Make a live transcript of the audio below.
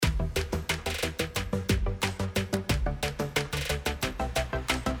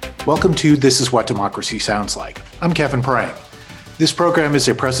Welcome to This Is What Democracy Sounds Like. I'm Kevin Prang. This program is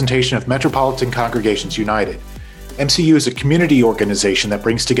a presentation of Metropolitan Congregations United. MCU is a community organization that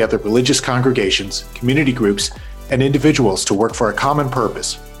brings together religious congregations, community groups, and individuals to work for a common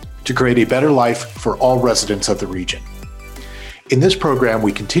purpose, to create a better life for all residents of the region. In this program,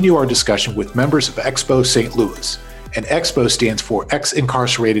 we continue our discussion with members of Expo St. Louis, and Expo stands for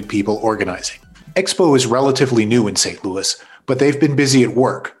Ex-Incarcerated People Organizing. Expo is relatively new in St. Louis, but they've been busy at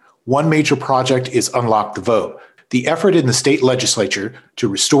work. One major project is Unlock the Vote, the effort in the state legislature to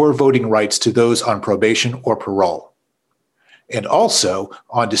restore voting rights to those on probation or parole. And also,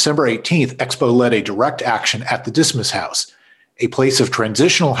 on December 18th, Expo led a direct action at the Dismas House, a place of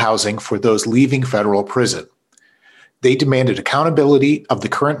transitional housing for those leaving federal prison. They demanded accountability of the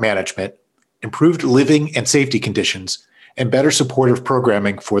current management, improved living and safety conditions, and better supportive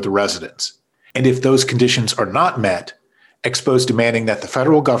programming for the residents. And if those conditions are not met, Expo's demanding that the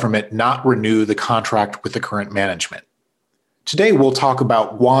federal government not renew the contract with the current management. Today, we'll talk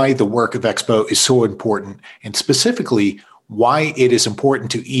about why the work of Expo is so important, and specifically, why it is important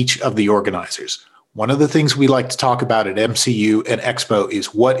to each of the organizers. One of the things we like to talk about at MCU and Expo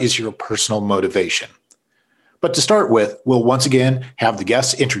is what is your personal motivation? But to start with, we'll once again have the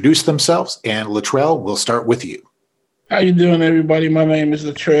guests introduce themselves, and Latrell, we'll start with you. How you doing, everybody? My name is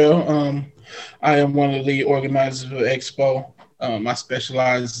Latrell. I am one of the organizers of Expo. I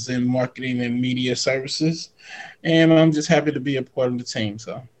specialize in marketing and media services, and I'm just happy to be a part of the team.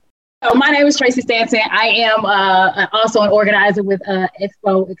 So, my name is Tracy Stanton. I am also an organizer with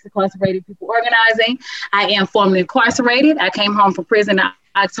Expo, Ex-Incarcerated People Organizing. I am formerly incarcerated. I came home from prison in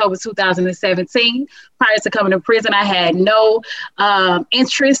October 2017. Prior to coming to prison, I had no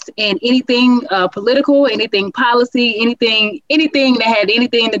interest in anything political, anything policy, anything that had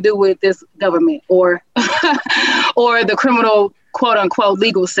anything to do with this government or or the criminal quote unquote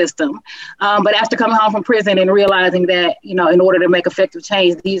legal system. But after coming home from prison and realizing that, in order to make effective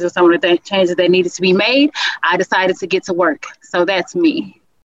change, these are some of the changes that needed to be made, I decided to get to work. So that's me.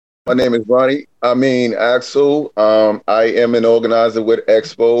 My name is Ronnie Axel. I am an organizer with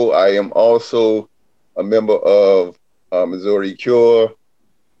Expo. I am also a member of Missouri Cure.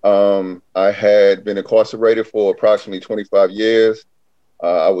 I had been incarcerated for approximately 25 years.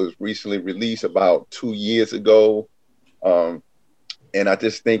 I was recently released about 2 years ago. And I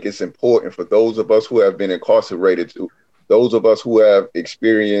just think it's important for those of us who have been incarcerated, those of us who have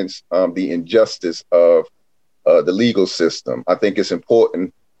experienced the injustice of the legal system. I think it's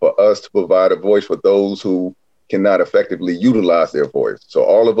important for us to provide a voice for those who cannot effectively utilize their voice. So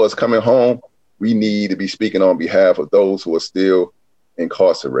all of us coming home, we need to be speaking on behalf of those who are still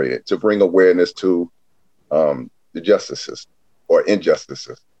incarcerated to bring awareness to the justice system or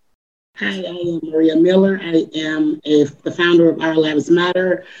injustices. Hi, I am Maria Miller. I am the founder of Our Lives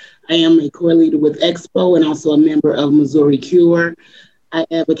Matter. I am a core leader with Expo and also a member of Missouri Cure. I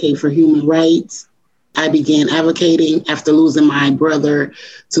advocate for human rights. I began advocating after losing my brother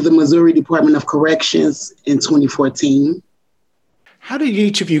to the Missouri Department of Corrections in 2014. How did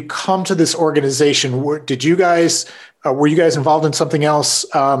each of you come to this organization? Were you guys involved in something else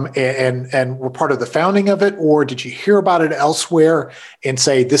and were part of the founding of it, or did you hear about it elsewhere and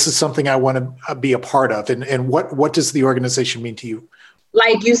say, this is something I want to be a part of? And what does the organization mean to you?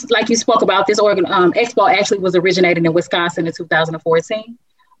 Like you spoke about, this Expo actually was originated in Wisconsin in 2014.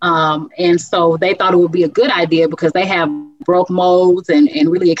 And so they thought it would be a good idea because they have broke molds and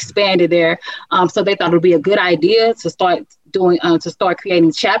really expanded there. So they thought it would be a good idea to start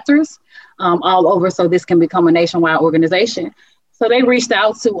creating chapters all over so this can become a nationwide organization. So they reached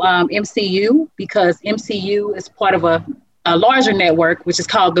out to MCU because MCU is part of a larger network, which is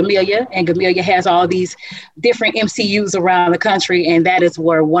called Gamelia, and Gamelia has all these different MCUs around the country. And that is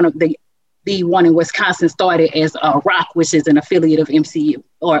where the one in Wisconsin started as ROC, which is an affiliate of MCU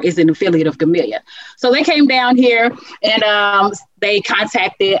or is an affiliate of Gamelia. So they came down here and they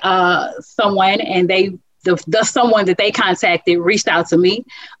contacted someone, and the someone that they contacted reached out to me.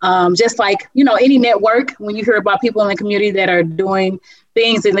 Just like, any network, when you hear about people in the community that are doing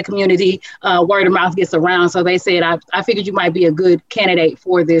things in the community, word of mouth gets around. So they said, I figured you might be a good candidate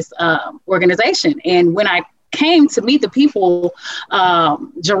for this organization. And when I came to meet the people,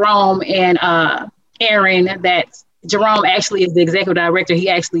 Jerome and Aaron, that Jerome actually is the executive director. He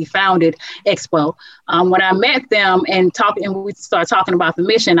actually founded Expo. When I met them and we started talking about the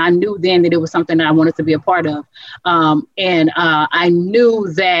mission, I knew then that it was something that I wanted to be a part of. I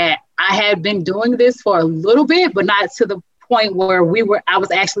knew that I had been doing this for a little bit, but not to the point where I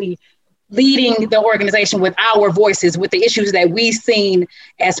was actually leading the organization with our voices, with the issues that we seen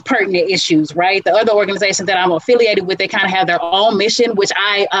as pertinent issues, right? The other organizations that I'm affiliated with, they kind of have their own mission, which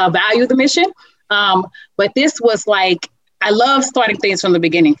I value the mission. But this was like, I love starting things from the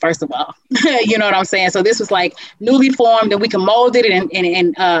beginning, first of all. You know what I'm saying? So this was like newly formed, and we can mold it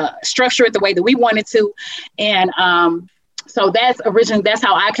and structure it the way that we wanted to. And so that's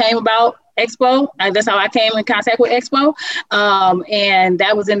how I came about Expo. That's how I came in contact with Expo. And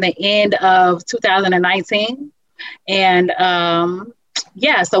that was in the end of 2019. And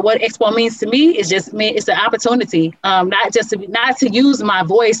so what Expo means to me is it's an opportunity, not to use my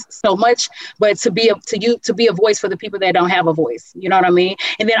voice so much, but to be a voice for the people that don't have a voice. You know what I mean?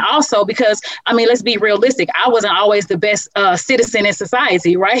 And then also because, I mean, let's be realistic. I wasn't always the best citizen in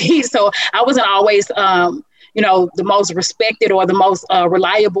society, right? So I wasn't always, the most respected or the most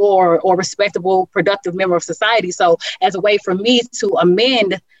reliable or respectable, productive member of society. So as a way for me to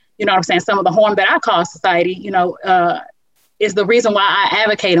amend, you know what I'm saying, some of the harm that I cause society, is the reason why I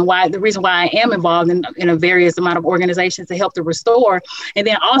advocate and the reason why I am involved in a various amount of organizations to help to restore. And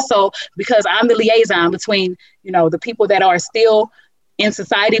then also because I'm the liaison between, the people that are still in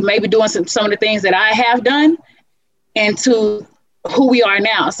society, maybe doing some of the things that I have done, and to who we are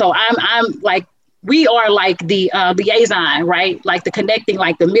now. So I'm like, we are like the liaison, right? Like the connecting,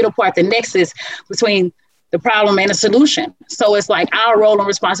 like the middle part, the nexus between the problem and the solution. So it's like our role and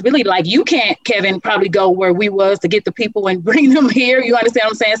responsibility. Like you can't, Kevin, probably go where we was to get the people and bring them here. You understand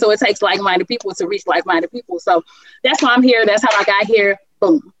what I'm saying? So it takes like-minded people to reach like-minded people. So that's why I'm here. That's how I got here.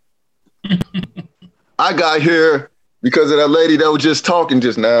 Boom. I got here because of that lady that was just talking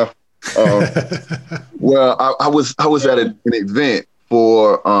just now. Well, I was at an event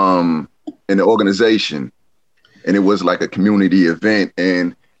for an organization, and it was like a community event,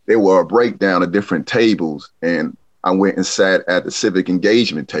 and there were a breakdown of different tables, and I went and sat at the civic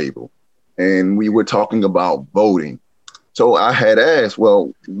engagement table, and we were talking about voting. So I had asked,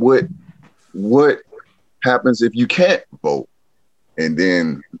 well, what happens if you can't vote? And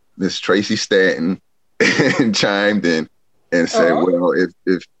then Miss Tracy Stanton chimed in and said, well,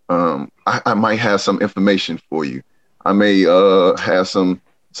 if I might have some information for you. I may have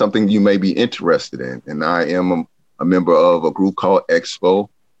something you may be interested in. And I am a member of a group called Expo,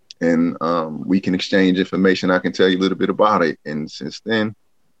 and we can exchange information. I can tell you a little bit about it. And since then,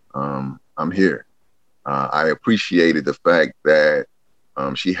 I'm here. I appreciated the fact that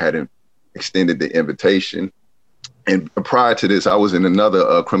she hadn't extended the invitation. And prior to this, I was in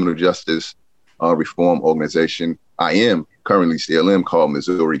another criminal justice reform organization. I am currently still am called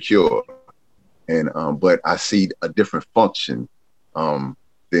Missouri Cure. And but I see a different function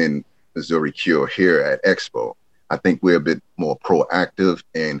than Missouri Cure here at Expo. I think we're a bit more proactive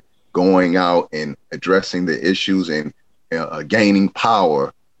in going out and addressing the issues and gaining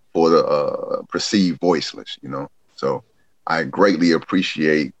power for the perceived voiceless, So I greatly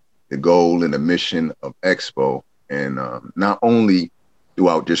appreciate the goal and the mission of Expo. And not only do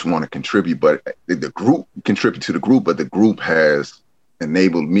I just want to contribute, but the group contribute to the group, but the group has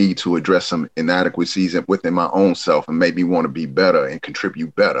enabled me to address some inadequacies within my own self and made me want to be better and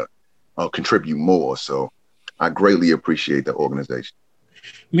contribute more. So I greatly appreciate the organization.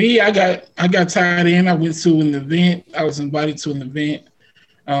 Me, I got tied in. I went to an event. I was invited to an event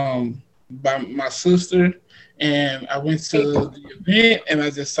by my sister, and I went to the event and I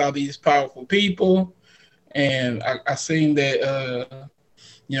just saw these powerful people, and I seen that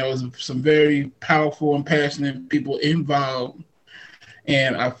it was some very powerful and passionate people involved,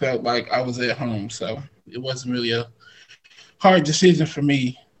 and I felt like I was at home. So it wasn't really a hard decision for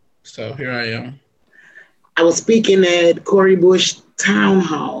me. So here I am. I was speaking at Cori Bush Town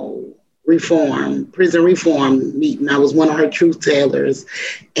Hall prison reform meeting. I was one of her truth tellers.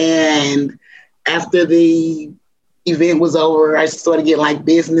 And after the event was over, I started getting like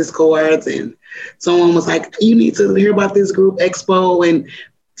business cards, and someone was like, you need to hear about this group Expo, and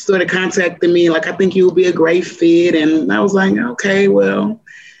started contacting me like, I think you'll be a great fit. And I was like, okay, well,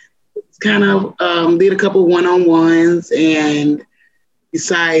 kind of did a couple one-on-ones and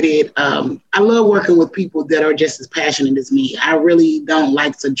decided I love working with people that are just as passionate as me. I really don't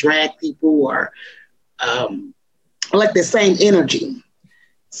like to drag people or I like the same energy.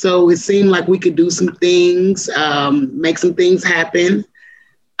 So it seemed like we could do some things, make some things happen.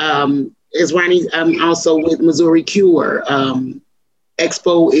 As Ronnie, I'm also with Missouri Cure.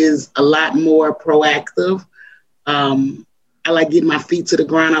 Expo is a lot more proactive. I like getting my feet to the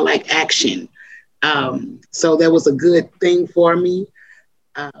ground. I like action. So that was a good thing for me.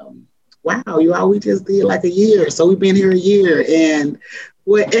 Wow, we just did like a year. So we've been here a year. And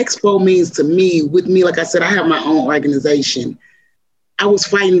what Expo means to me, with me, like I said, I have my own organization. I was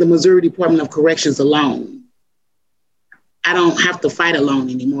fighting the Missouri Department of Corrections alone. I don't have to fight alone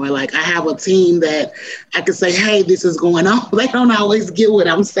anymore. Like, I have a team that I can say, hey, this is going on. They don't always get what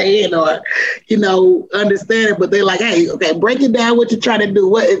I'm saying or, understand it, but they're like, hey, okay, break it down what you're trying to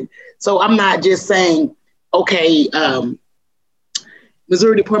do. So I'm not just saying, okay,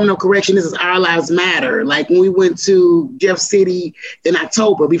 Missouri Department of Correction, this is Our Lives Matter. Like, when we went to Jeff City in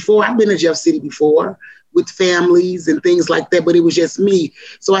October, I've been to Jeff City before with families and things like that, but it was just me.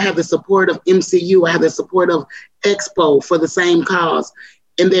 So I have the support of MCU. I have the support of Expo for the same cause.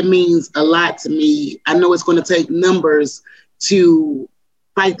 And that means a lot to me. I know it's going to take numbers to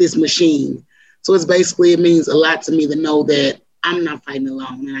fight this machine. So it means a lot to me to know that I'm not fighting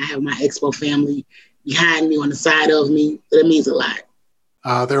alone. And I have my Expo family behind me, on the side of me. That means a lot.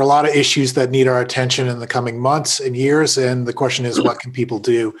 There are a lot of issues that need our attention in the coming months and years. And the question is, what can people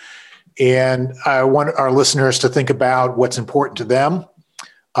do? And I want our listeners to think about what's important to them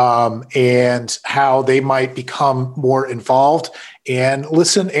and how they might become more involved, and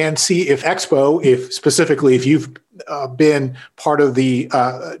listen and see if Expo, if you've been part of the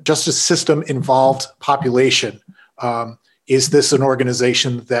justice system involved population, is this an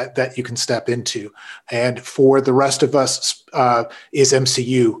organization that you can step into? And for the rest of us, is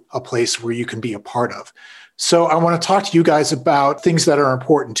MCU a place where you can be a part of? So I want to talk to you guys about things that are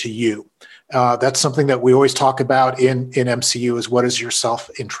important to you. That's something that we always talk about in MCU, is what is your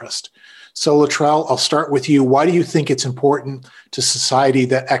self-interest? So Latrell, I'll start with you. Why do you think it's important to society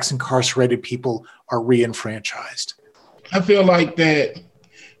that ex-incarcerated people are re-enfranchised? I feel like that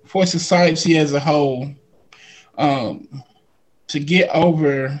for society as a whole, to get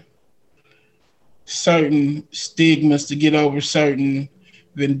over certain stigmas, to get over certain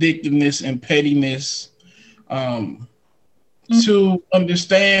vindictiveness and pettiness, to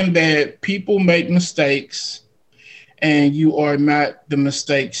understand that people make mistakes and you are not the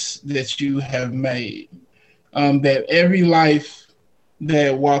mistakes that you have made. That every life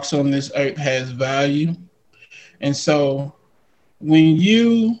that walks on this earth has value. And so when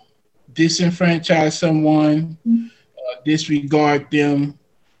you disenfranchise someone, disregard them,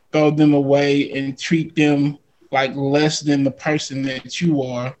 throw them away, and treat them like less than the person that you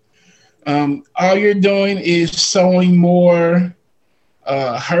are, all you're doing is sowing more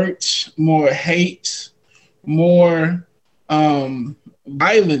hurt, more hate, more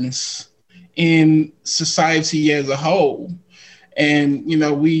violence in society as a whole. And,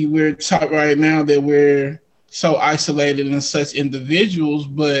 we're taught right now that we're so isolated and such individuals,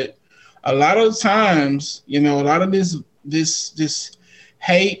 but a lot of times, a lot of this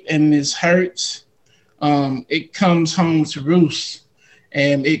hate and this hurt, it comes home to roost,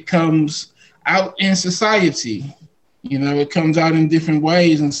 and it comes out in society. It comes out in different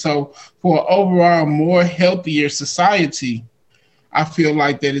ways. And so for an overall more healthier society, I feel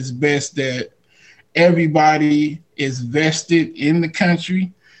like that it's best that everybody is vested in the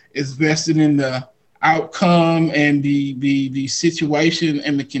country, is vested in the outcome and the situation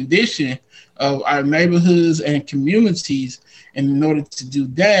and the condition of our neighborhoods and communities. And in order to do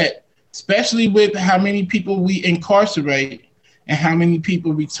that, especially with how many people we incarcerate and how many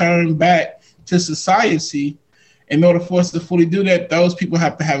people return back to society, in order for us to fully do that, those people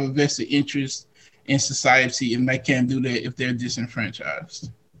have to have a vested interest in society, and they can't do that if they're disenfranchised.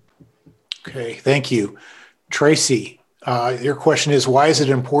 Okay, thank you. Tracy, your question is, why is it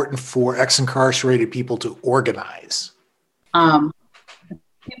important for ex-incarcerated people to organize?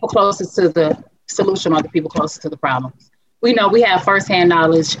 People closest to the solution are the people closest to the problems. We know we have firsthand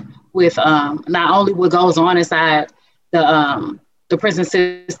knowledge with not only what goes on inside the prison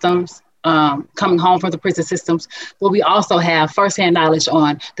systems, coming home from the prison systems, but we also have firsthand knowledge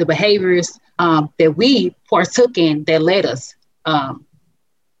on the behaviors that we partook in that led us.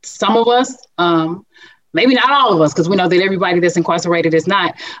 Some of us, maybe not all of us, because we know that everybody that's incarcerated has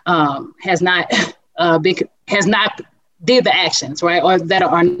not did the actions, right, or that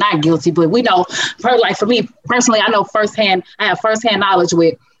are not guilty. But we know, like for me personally, I have firsthand knowledge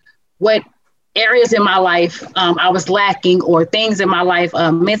with what areas in my life I was lacking, or things in my life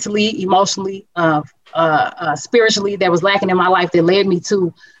mentally, emotionally, spiritually, that was lacking in my life that led me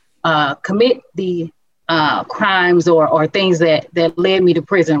to commit the crimes or things that led me to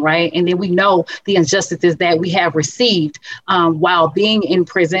prison, right? And then we know the injustices that we have received while being in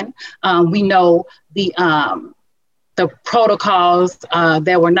prison. We know the protocols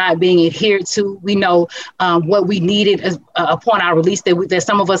that were not being adhered to. We know what we needed upon our release that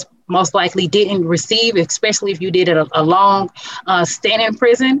some of us most likely didn't receive, especially if you did a long stint in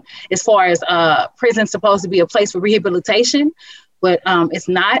prison. As far as prison's supposed to be a place for rehabilitation, but it's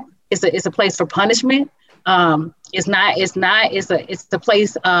not. It's a place for punishment. It's a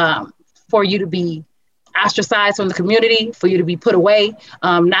place for you to be ostracized from the community, for you to be put away,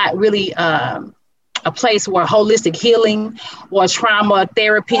 not really a place where holistic healing or trauma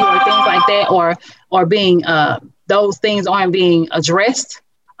therapy or things like that, or being those things aren't being addressed,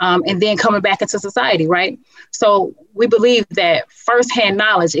 and then coming back into society, right? So we believe that firsthand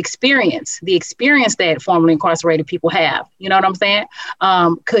knowledge, the experience that formerly incarcerated people have, you know what I'm saying,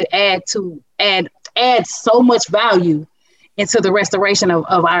 could add so much value into the restoration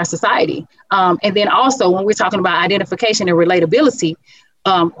of our society. And then also when we're talking about identification and relatability,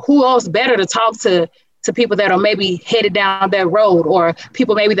 who else better to talk to people that are maybe headed down that road, or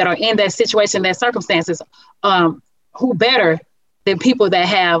people maybe that are in that situation, that circumstances, who better than people that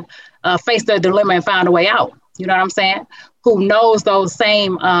have faced their dilemma and found a way out, you know what I'm saying? Who knows those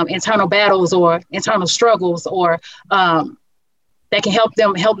same internal battles or internal struggles, or that can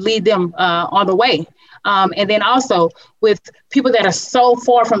help lead them on the way. And then also with people that are so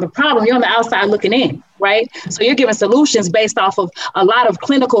far from the problem, you're on the outside looking in, right? So you're giving solutions based off of a lot of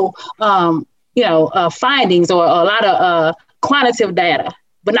clinical, findings, or a lot of quantitative data,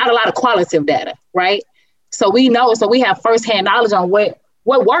 but not a lot of qualitative data, right? So we have firsthand knowledge on what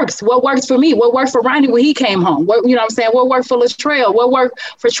works for me, what worked for Ronnie when he came home, what worked for Latrell, what worked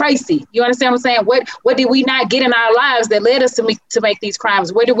for Tracy. You understand what I'm saying? What did we not get in our lives that led us to make these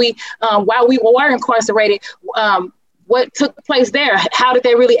crimes? What did we, while we were incarcerated, what took place there? How did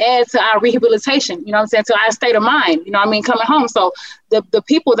they really add to our rehabilitation? You know what I'm saying? To our state of mind, you know what I mean? Coming home. So the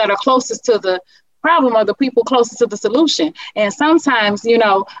people that are closest to the problem are the people closest to the solution. And sometimes, you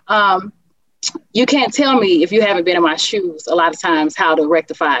can't tell me, if you haven't been in my shoes, a lot of times, how to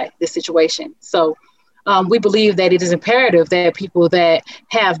rectify this situation. So we believe that it is imperative that people that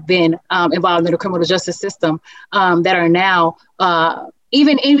have been involved in the criminal justice system, that are now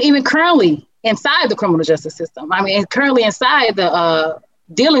even currently inside the criminal justice system, currently inside the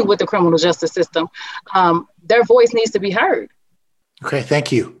dealing with the criminal justice system, their voice needs to be heard. Okay,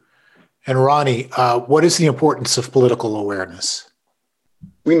 thank you. And Ronnie, what is the importance of political awareness?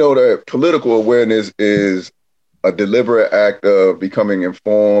 We know that political awareness is a deliberate act of becoming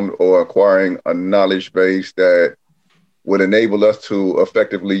informed or acquiring a knowledge base that would enable us to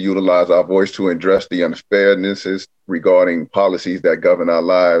effectively utilize our voice to address the unfairnesses regarding policies that govern our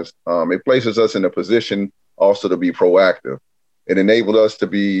lives. It places us in a position also to be proactive. It enabled us to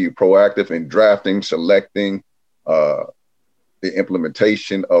be proactive in drafting, selecting, the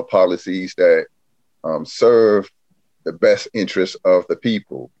implementation of policies that serve the best interests of the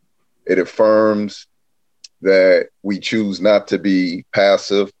people. It affirms that we choose not to be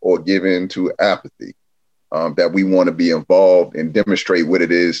passive or give in to apathy, that we want to be involved and demonstrate what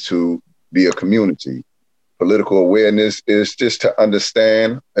it is to be a community. Political awareness is just to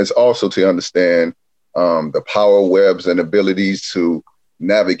understand, it's also to understand the power webs and abilities to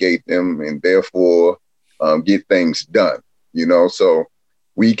navigate them and therefore get things done. So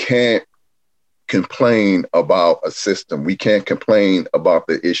we can't complain about a system. We can't complain about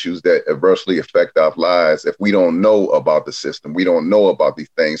the issues that adversely affect our lives if we don't know about the system. We don't know about these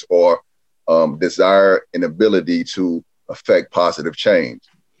things, or desire and ability to affect positive change.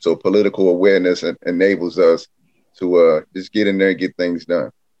 So political awareness enables us to just get in there and get things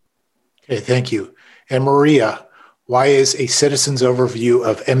done. Okay, thank you. And Maria, why is a citizen's overview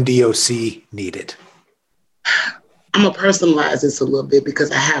of MDOC needed? I'm going to personalize this a little bit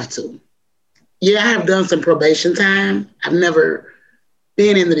because I have to. Yeah, I have done some probation time. I've never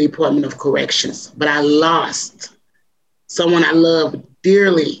been in the Department of Corrections, but I lost someone I love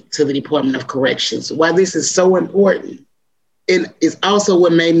dearly to the Department of Corrections. Why this is so important, and it's also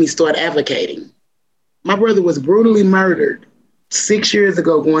what made me start advocating. My brother was brutally murdered 6 years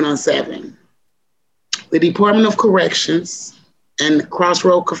ago, going on 7. The Department of Corrections and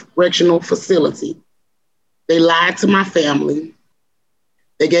Crossroad Correctional Facility, they lied to my family.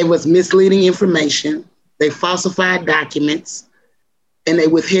 They gave us misleading information. They falsified documents, and they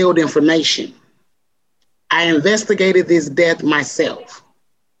withheld information. I investigated this death myself,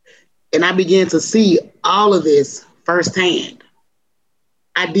 and I began to see all of this firsthand.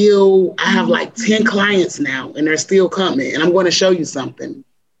 I have like 10 clients now, and they're still coming, and I'm going to show you something.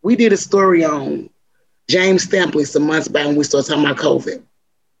 We did a story on James Stampley some months back when we started talking about COVID.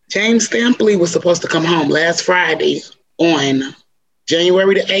 James Stampley was supposed to come home last Friday on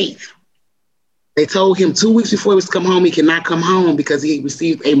January the 8th. They told him 2 weeks before he was to come home, he cannot come home because he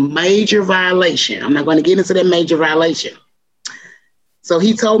received a major violation. I'm not going to get into that major violation. So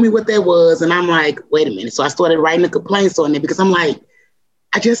he told me what that was, and I'm like, wait a minute. So I started writing the complaints on it because I'm like,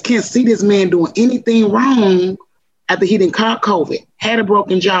 I just can't see this man doing anything wrong after he didn't caught COVID, had a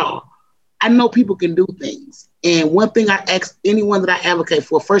broken jaw. I know people can do things. And one thing I ask anyone that I advocate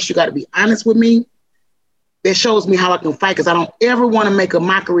for, first, you got to be honest with me. That shows me how I can fight, because I don't ever want to make a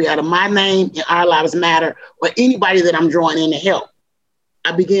mockery out of my name and Our Lives Matter or anybody that I'm drawing in to help.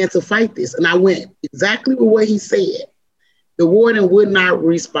 I began to fight this, and I went exactly with what he said. The warden would not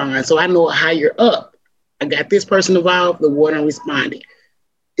respond, so I know a higher up. I got this person involved, the warden responded.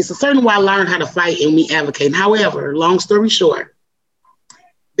 It's a certain way I learned how to fight and me advocating. However, long story short,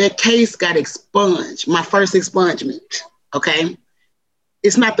 that case got expunged, my first expungement, okay?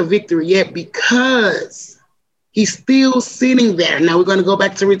 It's not the victory yet because he's still sitting there. Now we're going to go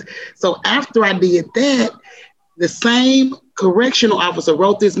back to it. So after I did that, the same correctional officer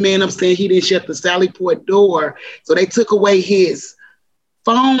wrote this man up saying he didn't shut the Sally Port door. So they took away his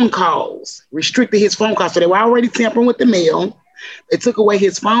phone calls, restricted his phone calls. So they were already tampering with the mail. They took away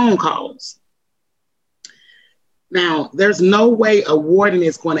his phone calls. Now, there's no way a warden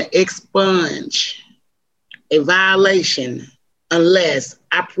is going to expunge a violation unless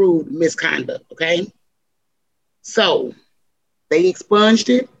I prove misconduct, okay? So they expunged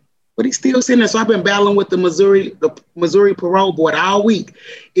it, but he's still sitting there. So I've been battling with the Missouri Parole Board all week.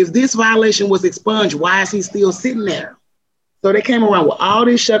 If this violation was expunged, why is he still sitting there? So they came around with all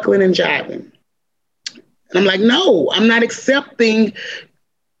this shuckling and jiving. And I'm like, no, I'm not accepting.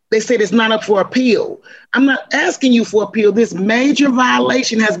 They said it's not up for appeal. I'm not asking you for appeal. This major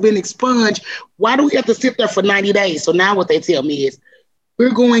violation has been expunged. Why do we have to sit there for 90 days? So now what they tell me is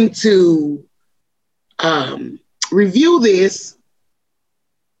we're going to review this.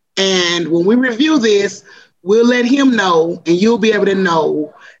 And when we review this, we'll let him know and you'll be able to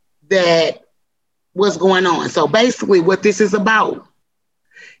know that what's going on. So basically what this is about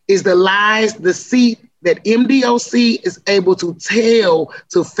is the lies, deceit that MDOC is able to tell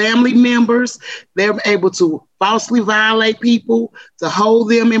to family members. They're able to falsely violate people, to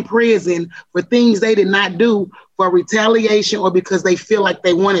hold them in prison for things they did not do, for retaliation or because they feel like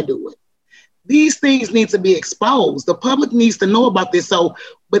they want to do it. These things need to be exposed. The public needs to know about this.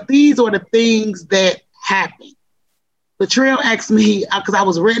 But these are the things that happen. Latrell asked me, because I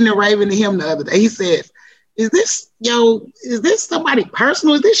was ranting and raving to him the other day. He says, is this somebody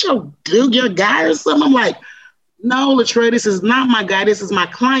personal? Is this your guy or something? I'm like, no, Latrell, this is not my guy. This is my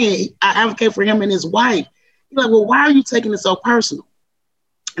client. I advocate for him and his wife. He's like, well, why are you taking it so personal?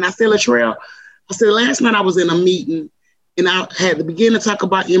 And I said, Latrell, last night I was in a meeting and I had to begin to talk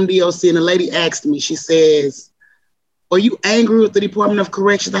about MDOC, and the lady asked me, she says, are you angry with the Department of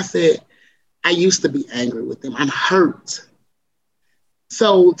Corrections? I said, I used to be angry with them. I'm hurt.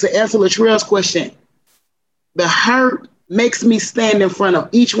 So to answer Latrell's question, the hurt makes me stand in front of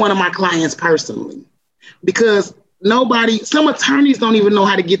each one of my clients personally, because some attorneys don't even know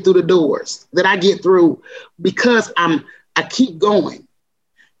how to get through the doors that I get through because I keep going.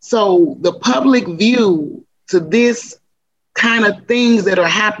 So the public view to this kind of things that are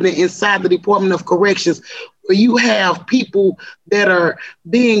happening inside the Department of Corrections, where you have people that are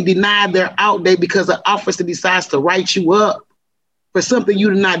being denied their out day because an officer decides to write you up for something you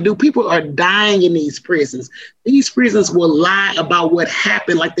did not do. People are dying in these prisons. These prisons will lie about what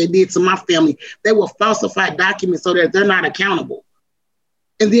happened like they did to my family. They will falsify documents so that they're not accountable.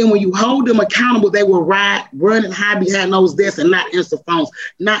 And then when you hold them accountable, they will run and hide behind those desks and not answer phones,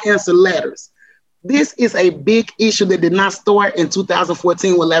 not answer letters. This is a big issue that did not start in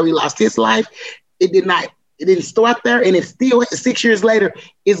 2014 when Larry lost his life. It didn't start there, and it's still 6 years later,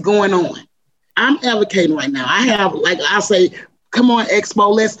 it's going on. I'm advocating right now. I say, come on,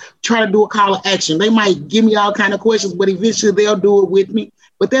 Expo, let's try to do a call to action. They might give me all kind of questions, but eventually they'll do it with me.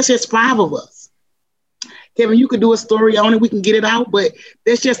 But that's just 5 of us. Kevin, you could do a story on it. We can get it out, but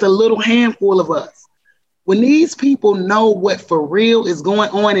that's just a little handful of us. When these people know what for real is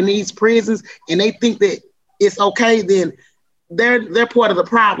going on in these prisons and they think that it's okay, then they're part of the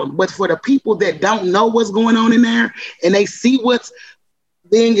problem. But for the people that don't know what's going on in there and they see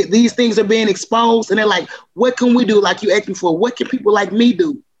these things are being exposed and they're like, what can we do? Like you asked before, what can people like me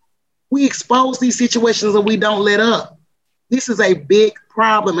do? We expose these situations and we don't let up. This is a big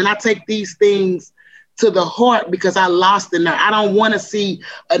problem. And I take these things to the heart because I lost in there. I don't want to see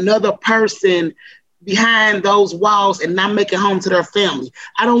another person behind those walls and not make it home to their family.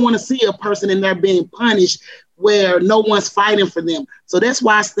 I don't want to see a person in there being punished where no one's fighting for them. So that's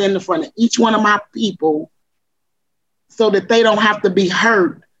why I stand in front of each one of my people so that they don't have to be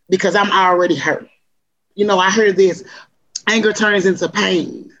hurt because I'm already hurt. I heard this, anger turns into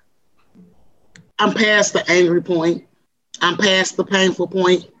pain. I'm past the angry point. I'm past the painful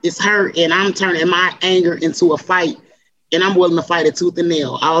point. It's hurt, and I'm turning my anger into a fight, and I'm willing to fight it tooth and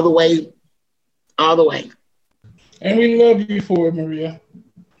nail all the way. And we love you for it, Maria.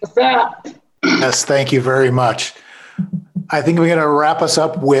 What's up? Yes, thank you very much. I think we're going to wrap us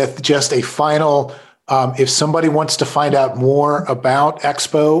up with just a final, if somebody wants to find out more about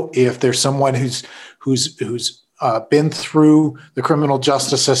Expo, if there's someone who's been through the criminal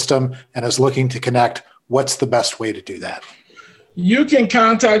justice system and is looking to connect, what's the best way to do that? You can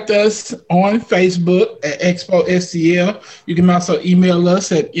contact us on Facebook at Expo STL. You can also email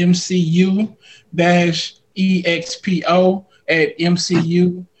us at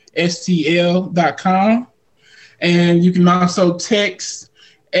mcu-expo@mcustl.com. And you can also text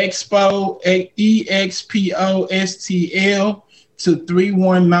Expo EXPOSTL to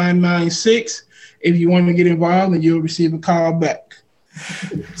 31996 if you want to get involved, and you'll receive a call back.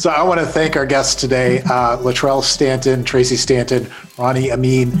 So I want to thank our guests today, Latrell Stanton, Tracy Stanton, Ronnie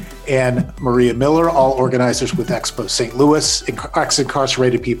Amin, and Maria Miller, all organizers with Expo St. Louis,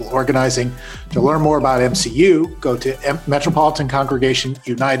 ex-incarcerated people organizing. To learn more about MCU, go to Metropolitan Congregation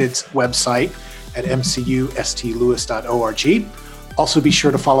United's website at mcustlouis.org. Also be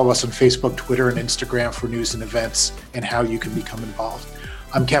sure to follow us on Facebook, Twitter, and Instagram for news and events and how you can become involved.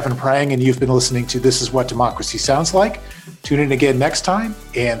 I'm Kevin Prang, and you've been listening to This Is What Democracy Sounds Like. Tune in again next time,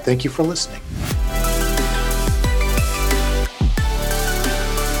 and thank you for listening.